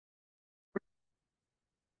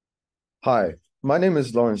Hi, my name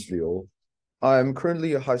is Lawrence Liu. I'm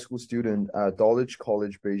currently a high school student at Dulwich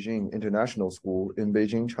College Beijing International School in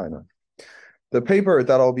Beijing, China. The paper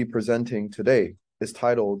that I'll be presenting today is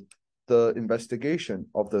titled "The Investigation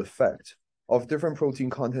of the Effect of Different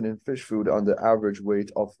Protein Content in Fish Food on the Average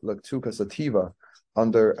Weight of Lactuca sativa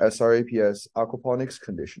under SRAPS aquaponics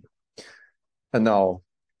condition." And now,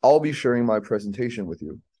 I'll be sharing my presentation with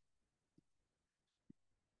you.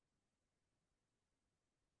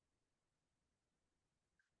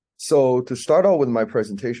 So to start out with my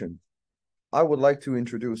presentation, I would like to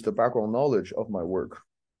introduce the background knowledge of my work,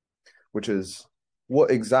 which is what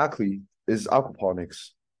exactly is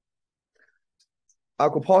aquaponics?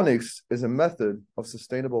 Aquaponics is a method of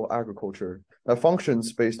sustainable agriculture that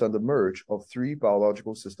functions based on the merge of three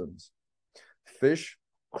biological systems: fish,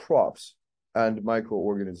 crops, and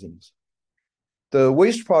microorganisms. The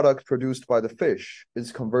waste product produced by the fish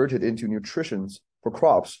is converted into nutrition for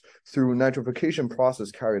crops through nitrification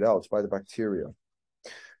process carried out by the bacteria,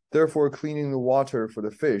 therefore cleaning the water for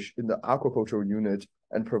the fish in the aquaculture unit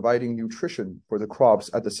and providing nutrition for the crops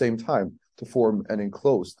at the same time to form an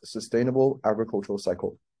enclosed, sustainable agricultural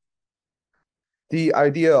cycle. The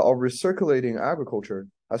idea of recirculating agriculture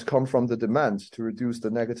has come from the demand to reduce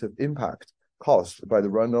the negative impact caused by the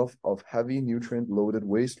runoff of heavy nutrient-loaded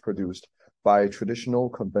waste produced by traditional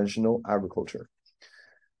conventional agriculture.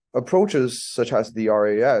 Approaches such as the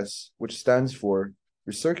RAS, which stands for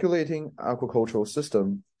Recirculating Agricultural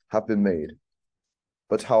System, have been made.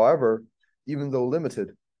 But however, even though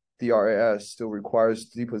limited, the RAS still requires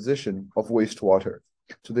deposition of wastewater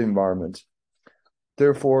to the environment.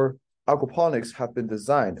 Therefore, aquaponics have been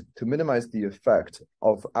designed to minimize the effect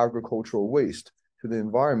of agricultural waste to the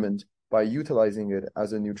environment by utilizing it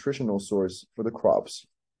as a nutritional source for the crops.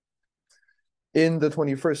 In the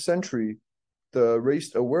 21st century, the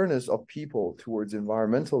raised awareness of people towards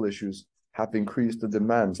environmental issues have increased the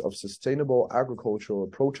demands of sustainable agricultural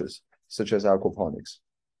approaches, such as aquaponics.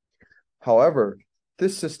 However,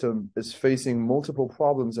 this system is facing multiple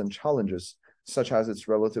problems and challenges, such as its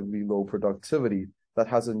relatively low productivity that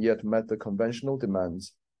hasn't yet met the conventional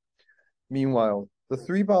demands. Meanwhile, the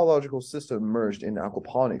three biological systems merged in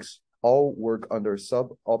aquaponics all work under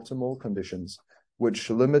suboptimal conditions, which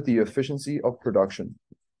limit the efficiency of production.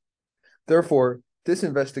 Therefore, this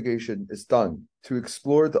investigation is done to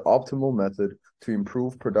explore the optimal method to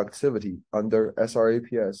improve productivity under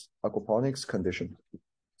SRAPS aquaponics condition.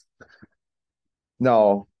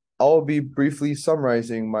 Now, I'll be briefly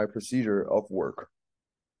summarizing my procedure of work.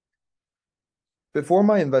 Before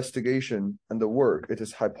my investigation and the work, it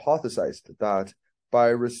is hypothesized that by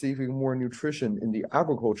receiving more nutrition in the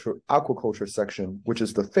aquaculture section, which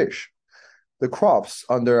is the fish, the crops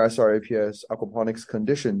under SRAPS aquaponics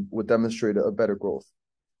condition would demonstrate a better growth.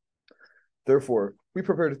 Therefore, we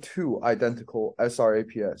prepared two identical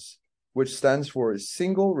SRAPS, which stands for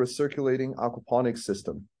Single Recirculating Aquaponics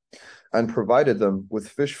System, and provided them with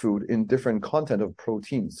fish food in different content of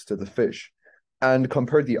proteins to the fish, and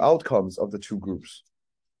compared the outcomes of the two groups.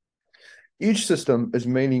 Each system is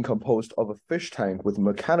mainly composed of a fish tank with a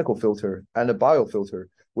mechanical filter and a biofilter,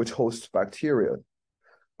 which hosts bacteria,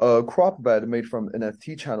 a crop bed made from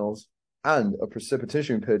NFT channels, and a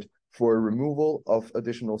precipitation pit for removal of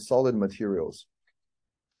additional solid materials.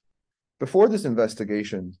 Before this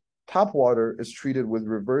investigation, tap water is treated with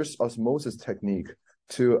reverse osmosis technique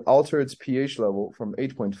to alter its pH level from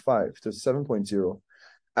 8.5 to 7.0,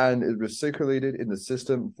 and is recirculated in the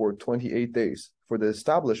system for 28 days for the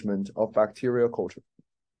establishment of bacterial culture.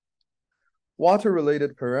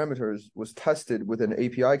 Water-related parameters was tested with an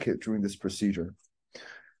API kit during this procedure.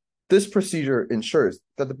 This procedure ensures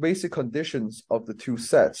that the basic conditions of the two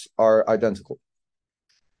sets are identical.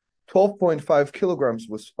 12.5 kilograms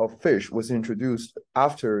of fish was introduced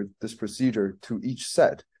after this procedure to each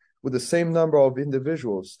set, with the same number of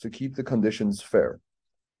individuals to keep the conditions fair.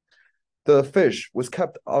 The fish was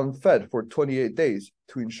kept unfed for 28 days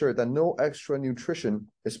to ensure that no extra nutrition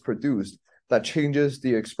is produced that changes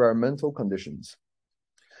the experimental conditions.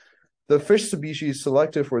 The fish species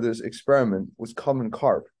selected for this experiment was common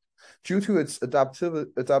carp, due to its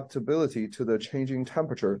adaptability to the changing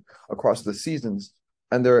temperature across the seasons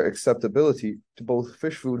and their acceptability to both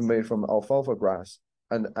fish food made from alfalfa grass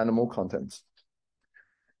and animal contents.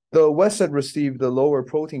 The west set received the lower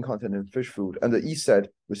protein content in fish food, and the east set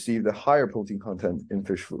received the higher protein content in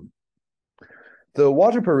fish food. The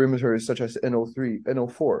water parameters such as NO3,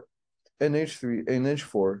 NO4, NH3,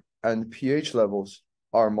 NH4, and pH levels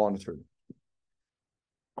are monitored.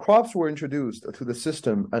 Crops were introduced to the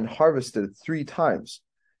system and harvested 3 times,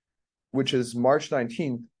 which is March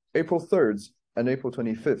 19th, April 3rd, and April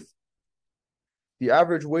 25th. The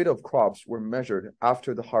average weight of crops were measured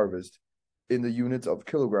after the harvest in the units of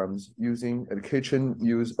kilograms using a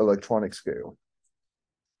kitchen-use electronic scale.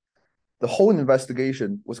 The whole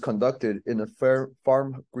investigation was conducted in a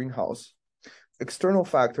farm greenhouse. External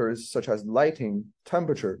factors such as lighting,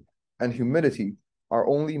 temperature, and humidity are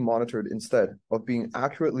only monitored instead of being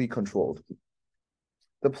accurately controlled.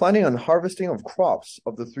 The planting and harvesting of crops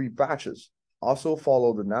of the 3 batches also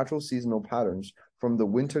follow the natural seasonal patterns from the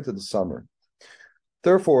winter to the summer.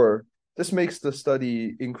 Therefore, this makes the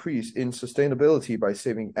study increase in sustainability by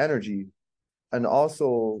saving energy and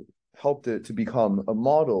also helped it to become a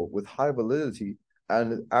model with high validity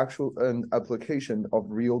and an application of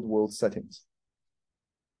real-world settings.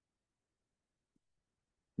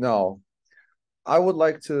 Now, I would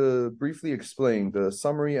like to briefly explain the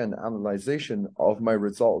summary and analyzation of my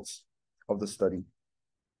results of the study.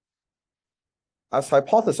 As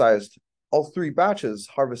hypothesized, all 3 batches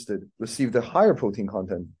harvested received a higher protein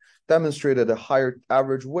content, demonstrated a higher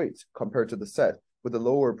average weight compared to the set with a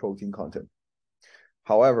lower protein content.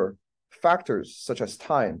 However, factors such as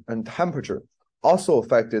time and temperature also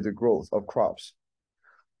affected the growth of crops.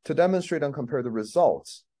 To demonstrate and compare the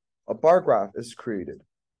results, a bar graph is created.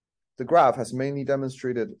 The graph has mainly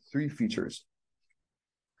demonstrated 3 features.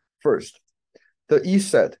 First, the east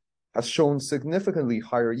set has shown significantly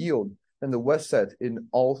higher yield than the west set in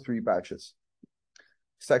all 3 batches.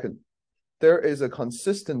 Second, there is a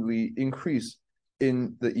consistently increase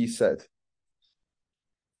in the east set.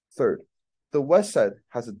 Third, the west set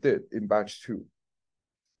has a dip in batch 2.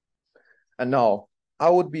 And now,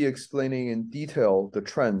 I would be explaining in detail the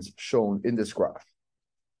trends shown in this graph.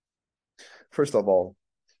 First of all,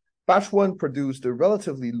 batch 1 produced a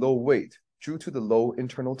relatively low weight due to the low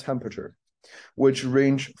internal temperature, which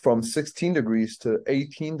ranged from 16 degrees to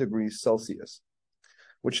 18 degrees Celsius,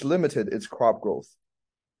 which limited its crop growth.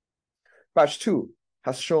 Batch 2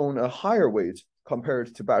 has shown a higher weight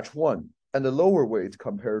compared to batch 1 and a lower weight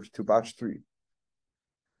compared to batch 3.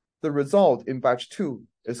 The result in batch 2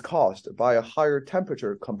 is caused by a higher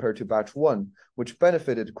temperature compared to batch 1, which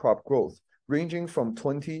benefited crop growth, ranging from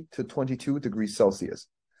 20 to 22 degrees Celsius,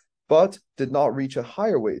 but did not reach a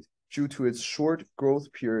higher weight due to its short growth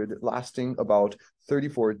period lasting about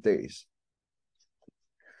 34 days.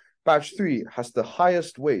 Batch 3 has the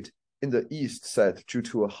highest weight in the east set due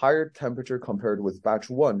to a higher temperature compared with batch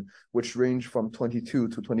 1, which ranged from 22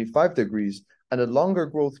 to 25 degrees, and a longer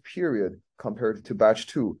growth period compared to batch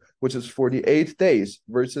 2, which is 48 days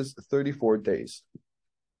versus 34 days.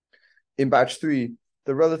 In batch 3,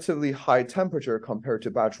 the relatively high temperature compared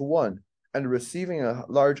to batch 1 and receiving a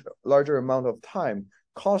larger amount of time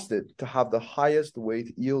caused it to have the highest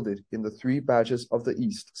weight yielded in the 3 batches of the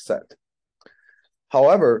east set.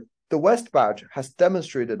 However, the west batch has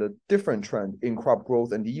demonstrated a different trend in crop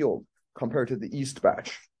growth and yield compared to the east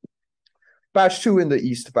batch. Batch 2 in the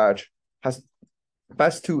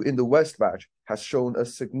west batch has shown a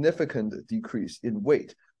significant decrease in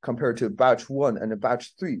weight compared to batch 1 and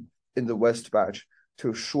batch 3 in the west batch to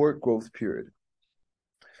a short growth period.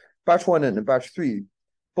 Batch 1 and batch 3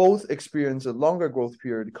 both experienced a longer growth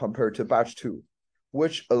period compared to batch 2,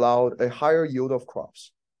 which allowed a higher yield of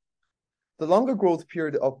crops. The longer growth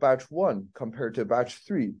period of batch 1 compared to batch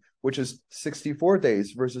 3, which is 64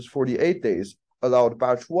 days versus 48 days, allowed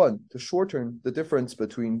batch 1 to shorten the difference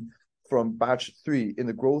from batch 3 in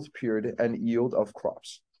the growth period and yield of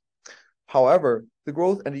crops. However, the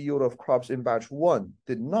growth and yield of crops in batch 1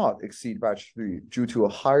 did not exceed batch 3 due to a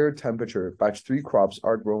higher temperature batch 3 crops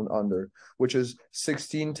are grown under, which is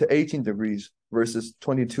 16 to 18 degrees versus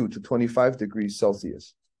 22 to 25 degrees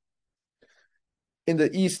Celsius. In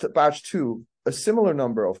the east batch 2, a similar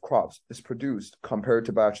number of crops is produced compared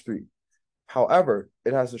to batch 3. However,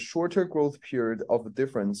 it has a shorter growth period of a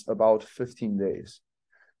difference about 15 days.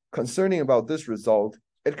 Concerning about this result,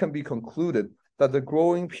 it can be concluded that the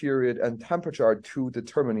growing period and temperature are 2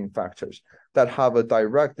 determining factors that have a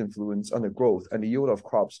direct influence on the growth and the yield of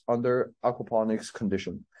crops under aquaponics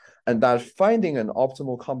condition, and that finding an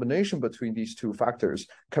optimal combination between these 2 factors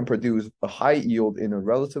can produce a high yield in a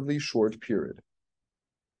relatively short period.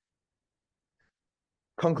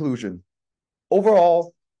 Conclusion.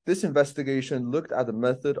 Overall, this investigation looked at the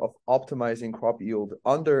method of optimizing crop yield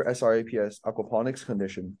under SRAPS aquaponics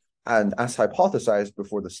condition, and as hypothesized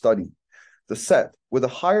before the study, the set with a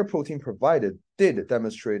higher protein provided did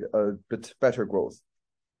demonstrate a bit better growth.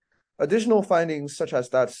 Additional findings such as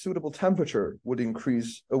that suitable temperature would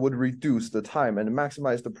reduce the time and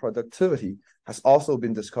maximize the productivity has also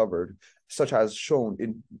been discovered, such as shown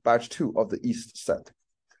in batch 2 of the east set.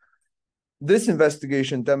 This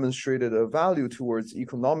investigation demonstrated a value towards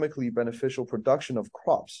economically beneficial production of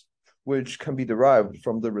crops which can be derived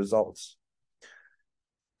from the results.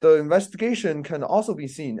 The investigation can also be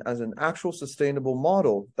seen as an actual sustainable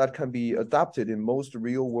model that can be adapted in most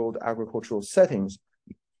real-world agricultural settings,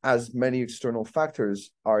 as many external factors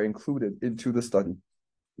are included into the study.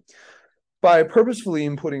 By purposefully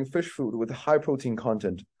inputting fish food with high protein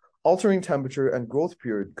content, altering temperature and growth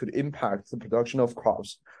period could impact the production of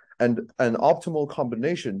crops, and an optimal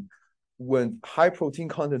combination when high protein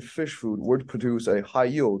content fish food would produce a high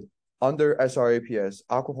yield under SRAPS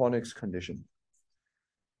aquaponics condition.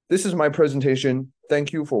 This is my presentation.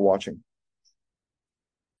 Thank you for watching.